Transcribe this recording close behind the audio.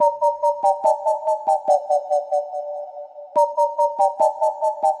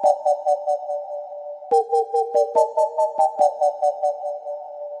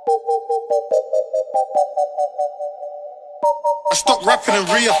I stopped rapping and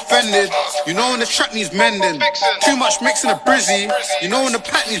re-offended. You know when the track needs mending. Too much mixing a brizzy. You know when the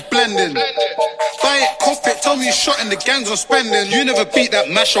pack needs blending. Buy it, cop it, tell me you shot and the gang's on spending. You never beat that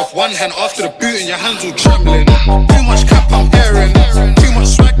mash off one hand after the boot and your hands all trembling. Too much cap I'm airing. Too much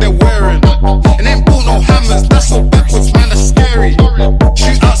swag they're wearing. And ain't bought no hammers, that's so backwards, man, that's scary.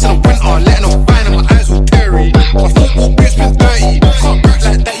 Shootouts in the winter, letting off bang and my eyes all teary. My football boots been dirty. Can't break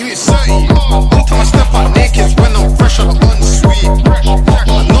like that, you ain't 30. One time I step out naked when I'm fresh on the unsweet. I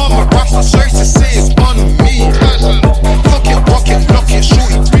know I'm a rapper, sorry to say it's on me. Fuck it, rock it, lock it,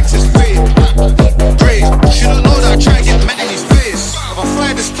 shorty thinks it's fake. Brave, she don't know that I try to get mad in his face. If I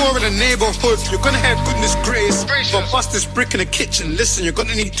fire this store in the neighborhood, you're gonna have goodness grace. If I bust this brick in the kitchen, listen, you're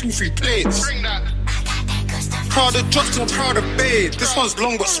gonna need 2-3 plates. Proud of drops and proud of babe. This one's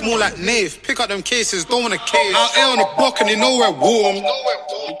long but small like Nave. Pick up them cases, don't wanna cave. Out here on the block and they know we're warm.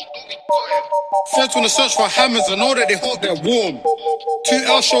 Feds wanna search for hammers, I know that they hope they're warm.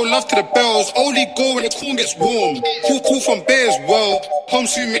 2L show love to the bells, only go when the corn gets warm. Cool from Bears, well, home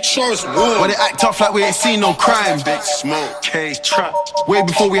soon make sure it's warm. When they act tough like we ain't seen no crime. Big smoke, case, trap. Way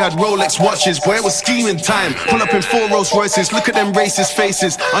before we had Rolex watches, boy it was scheming time. Pull up in 4 Rolls Royces, look at them racist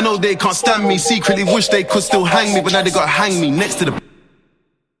faces. I know they can't stand me, secretly wish they could still hang me, but now they gotta hang me next to the